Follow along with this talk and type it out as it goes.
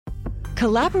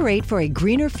Collaborate for a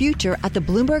greener future at the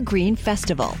Bloomberg Green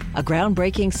Festival, a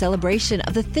groundbreaking celebration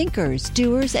of the thinkers,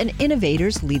 doers, and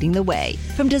innovators leading the way.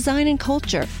 From design and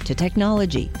culture to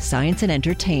technology, science, and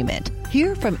entertainment.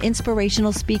 Hear from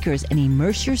inspirational speakers and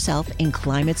immerse yourself in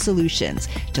climate solutions.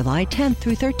 July 10th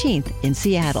through 13th in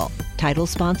Seattle. Title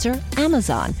sponsor,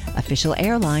 Amazon. Official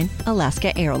airline,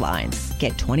 Alaska Airlines.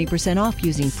 Get 20% off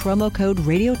using promo code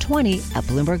Radio20 at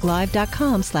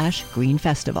BloombergLive.com/Green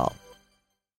Festival.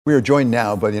 We are joined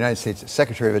now by the United States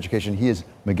Secretary of Education. He is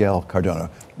Miguel Cardona.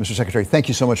 Mr. Secretary, thank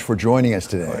you so much for joining us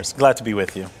today. Of course. Glad to be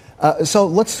with you. So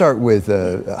let's start with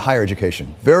higher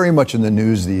education. Very much in the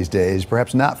news these days,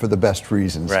 perhaps not for the best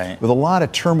reasons. Right. With a lot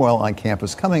of turmoil on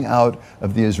campus coming out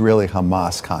of the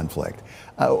Israeli-Hamas conflict.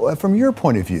 From your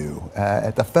point of view,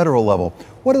 at the federal level,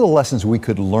 what are the lessons we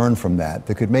could learn from that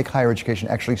could make higher education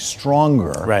actually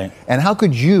stronger? Right. And how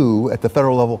could you, at the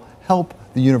federal level, help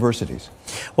the universities?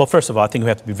 Well, first of all, I think we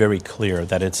have to be very clear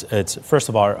that it's first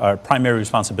of all, our primary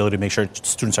responsibility to make sure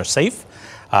students are safe.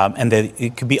 And that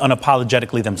it could be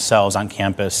unapologetically themselves on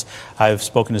campus. I've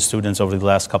spoken to students over the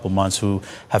last couple months who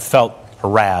have felt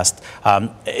harassed.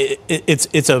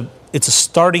 It's a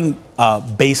starting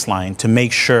baseline to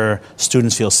make sure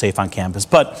students feel safe on campus.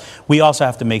 But we also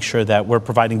have to make sure that we're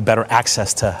providing better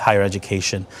access to higher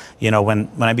education. You know, when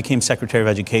I became Secretary of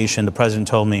Education, the president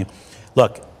told me,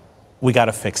 look, we got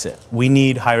to fix it. We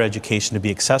need higher education to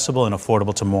be accessible and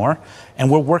affordable to more.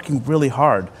 And we're working really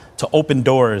hard to open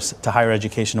doors to higher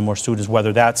education to more students,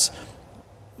 whether that's,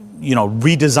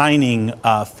 redesigning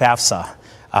FAFSA,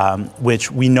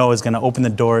 which we know is going to open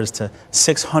the doors to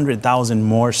 600,000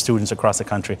 more students across the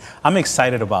country. I'm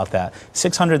excited about that.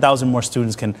 600,000 more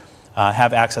students can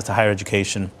have access to higher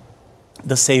education.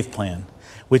 The SAVE plan,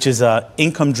 which is an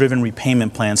income-driven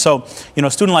repayment plan. So,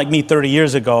 a student like me 30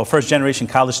 years ago, first-generation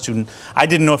college student, I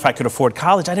didn't know if I could afford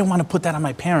college. I didn't want to put that on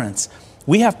my parents.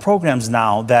 We have programs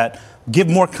now that give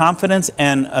more confidence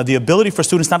and the ability for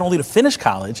students not only to finish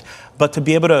college, but to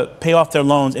be able to pay off their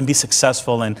loans and be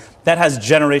successful. And that has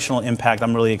generational impact.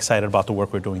 I'm really excited about the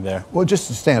work we're doing there. Well, just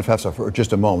to stay on FAFSA for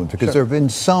just a moment, because Sure. there have been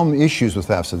some issues with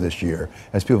FAFSA this year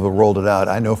as people have rolled it out.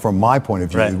 I know from my point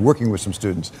of view, Right. working with some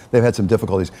students, they've had some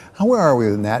difficulties. Where are we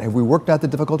in that? Have we worked out the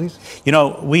difficulties?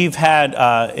 We've had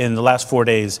in the last 4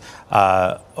 days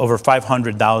over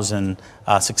 500,000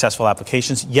 successful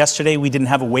applications. Yesterday, we didn't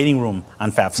have a waiting room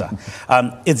on FAFSA.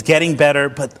 It's getting better,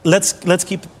 but let's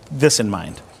keep this in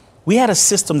mind. We had a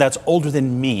system that's older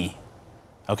than me,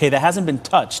 okay, that hasn't been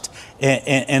touched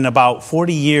in about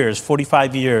 40 years,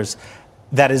 45 years,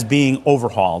 that is being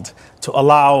overhauled to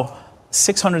allow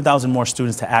 600,000 more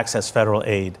students to access federal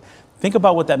aid. Think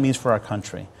about what that means for our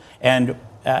country. And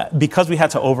because we had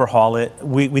to overhaul it,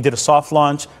 we did a soft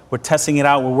launch. We're testing it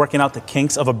out. We're working out the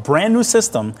kinks of a brand new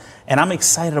system, and I'm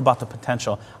excited about the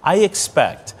potential. I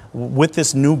expect with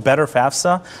this new, better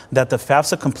FAFSA, that the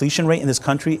FAFSA completion rate in this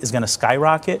country is going to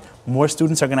skyrocket. More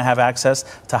students are going to have access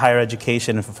to higher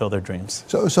education and fulfill their dreams.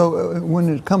 So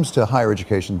when it comes to higher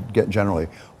education generally,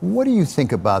 what do you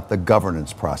think about the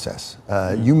governance process?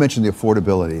 You mentioned the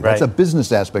affordability. That's Right. a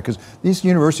business aspect, because these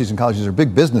universities and colleges are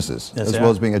big businesses, Yes, as they well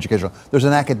are. as being educational. There's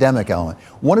an academic element.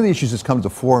 One of the issues that's come to the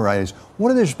fore, right, is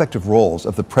what are the respective roles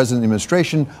of the president of the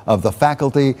administration, of the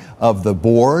faculty, of the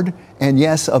board, and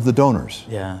yes, of the donors?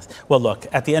 Yeah. Well, look,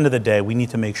 at the end of the day, we need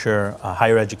to make sure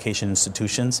higher education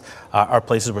institutions are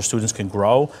places where students can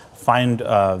grow, find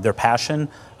their passion.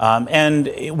 And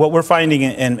what we're finding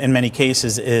in many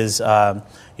cases is,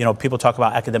 people talk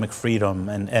about academic freedom,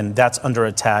 and that's under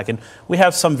attack. And we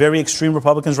have some very extreme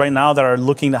Republicans right now that are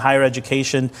looking to higher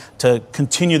education to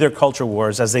continue their culture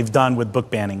wars, as they've done with book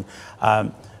banning.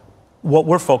 What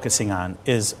we're focusing on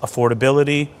is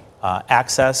affordability,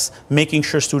 access, making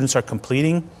sure students are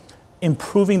completing,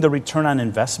 improving the return on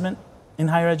investment in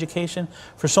higher education.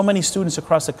 For so many students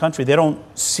across the country, they don't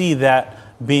see that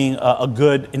being a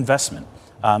good investment.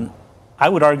 I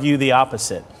would argue the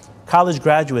opposite. College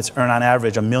graduates earn on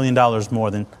average $1 million more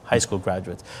than high school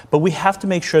graduates. But we have to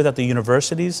make sure that the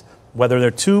universities, whether they're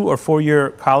 2 or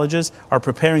 4-year colleges, are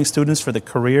preparing students for the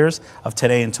careers of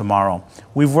today and tomorrow.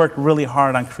 We've worked really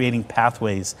hard on creating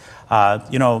pathways.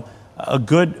 A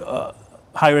good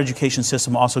higher education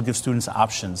system also gives students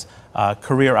options,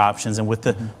 career options. And with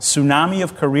the tsunami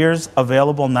of careers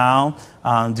available now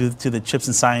due to the CHIPS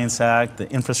and Science Act, the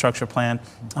infrastructure plan,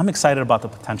 I'm excited about the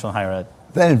potential in higher ed.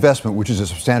 That investment, which is a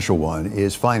substantial one,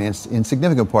 is financed in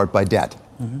significant part by debt,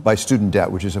 by student debt,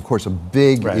 which is, of course, a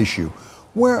big Right. issue.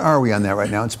 Where are we on that right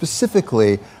now? And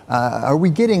specifically, are we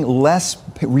getting less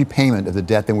repayment of the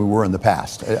debt than we were in the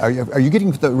past? Are you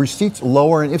getting the receipts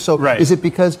lower? And if so, right. Is it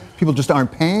because people just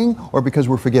aren't paying or because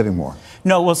we're forgiving more?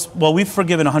 No, well, we've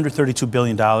forgiven $132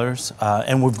 billion,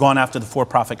 and we've gone after the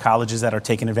for-profit colleges that are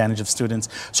taking advantage of students.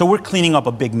 So we're cleaning up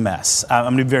a big mess. I'm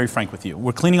going to be very frank with you.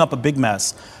 We're cleaning up a big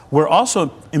mess. We're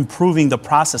also improving the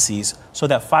processes so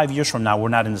that 5 years from now, we're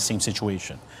not in the same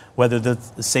situation. Whether the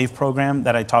SAFE program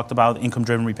that I talked about,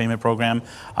 income-driven repayment program,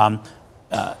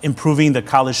 improving the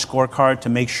college scorecard to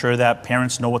make sure that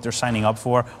parents know what they're signing up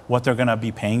for, what they're going to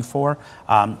be paying for,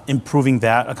 improving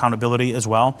that accountability as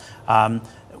well.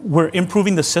 We're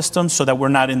improving the system so that we're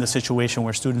not in the situation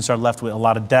where students are left with a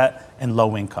lot of debt and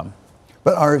low income.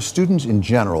 But are students in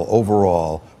general,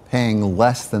 overall, paying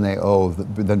less than they owe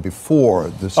than before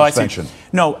the suspension?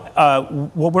 No,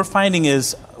 what we're finding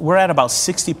is we're at about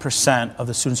 60% of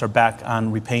the students are back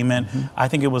on repayment. I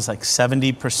think it was like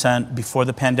 70% before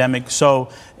the pandemic. So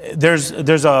there's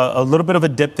a little bit of a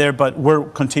dip there, but we're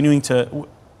continuing to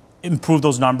improve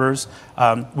those numbers.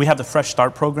 We have the Fresh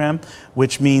Start program,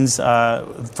 which means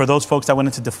for those folks that went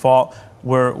into default,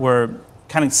 we're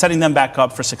kind of setting them back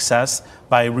up for success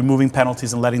by removing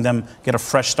penalties and letting them get a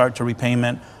fresh start to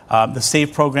repayment. The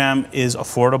SAVE program is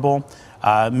affordable,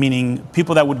 meaning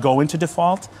people that would go into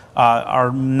default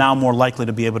are now more likely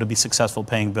to be able to be successful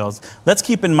paying bills. Let's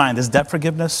keep in mind this debt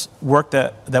forgiveness work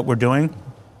that we're doing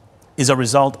is a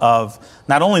result of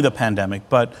not only the pandemic,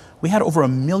 but we had over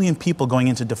 1 million people going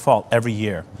into default every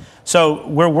year. So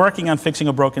we're working on fixing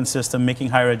a broken system, making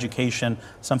higher education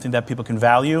something that people can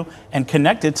value, and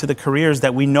connect it to the careers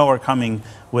that we know are coming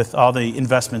with all the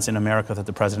investments in America that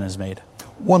the president has made.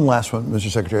 One last one, Mr.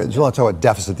 Secretary. There's a lot of talk about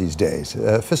deficit these days,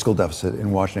 fiscal deficit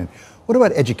in Washington. What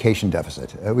about education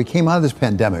deficit? We came out of this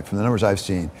pandemic, from the numbers I've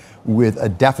seen, with a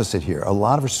deficit here. A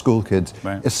lot of our school kids,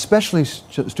 right, especially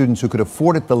students who could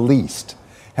afford it the least,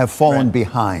 have fallen right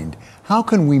behind. How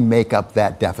can we make up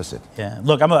that deficit? Yeah,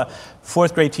 look, I'm a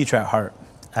fourth grade teacher at heart.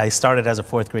 I started as a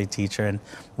fourth grade teacher, and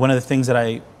one of the things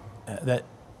that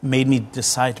made me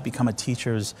decide to become a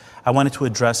teacher is I wanted to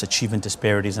address achievement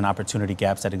disparities and opportunity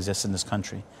gaps that exist in this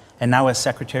country. And now as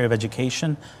Secretary of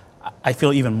Education, I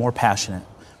feel even more passionate.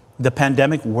 The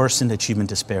pandemic worsened achievement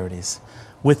disparities.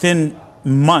 Within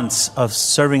months of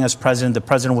serving as president, the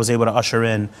president was able to usher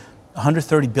in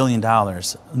 $130 billion,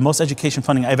 the most education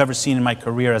funding I've ever seen in my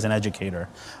career as an educator,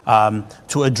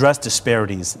 to address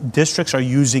disparities. Districts are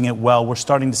using it well. We're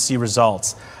starting to see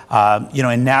results.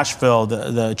 In Nashville,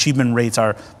 the achievement rates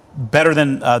are better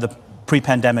than the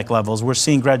pre-pandemic levels. We're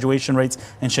seeing graduation rates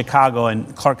in Chicago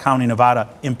and Clark County, Nevada,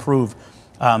 improve.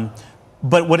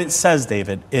 But what it says,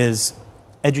 David, is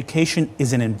education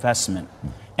is an investment.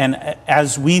 And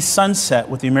as we sunset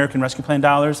with the American Rescue Plan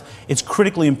dollars, it's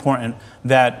critically important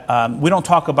that we don't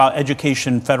talk about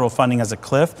education federal funding as a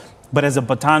cliff, but as a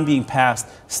baton being passed.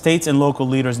 States and local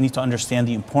leaders need to understand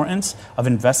the importance of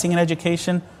investing in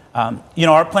education.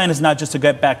 Our plan is not just to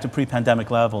get back to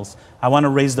pre-pandemic levels. I want to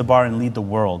raise the bar and lead the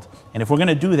world. And if we're going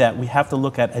to do that, we have to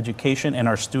look at education and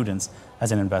our students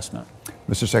as an investment.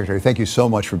 Mr. Secretary, thank you so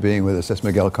much for being with us. That's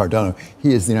Miguel Cardona.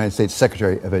 He is the United States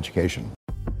Secretary of Education.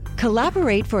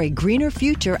 Collaborate for a greener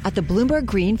future at the Bloomberg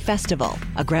Green Festival,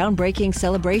 a groundbreaking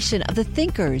celebration of the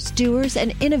thinkers, doers,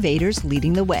 and innovators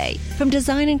leading the way. From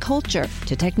design and culture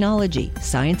to technology,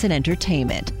 science, and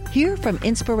entertainment. Hear from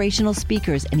inspirational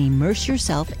speakers and immerse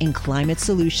yourself in climate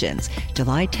solutions.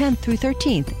 July 10th through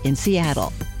 13th in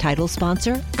Seattle. Title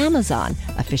sponsor, Amazon.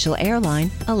 Official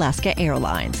airline, Alaska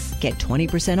Airlines. Get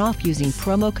 20% off using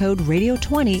promo code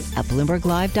radio20 at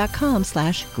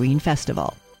BloombergLive.com/Green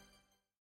Festival.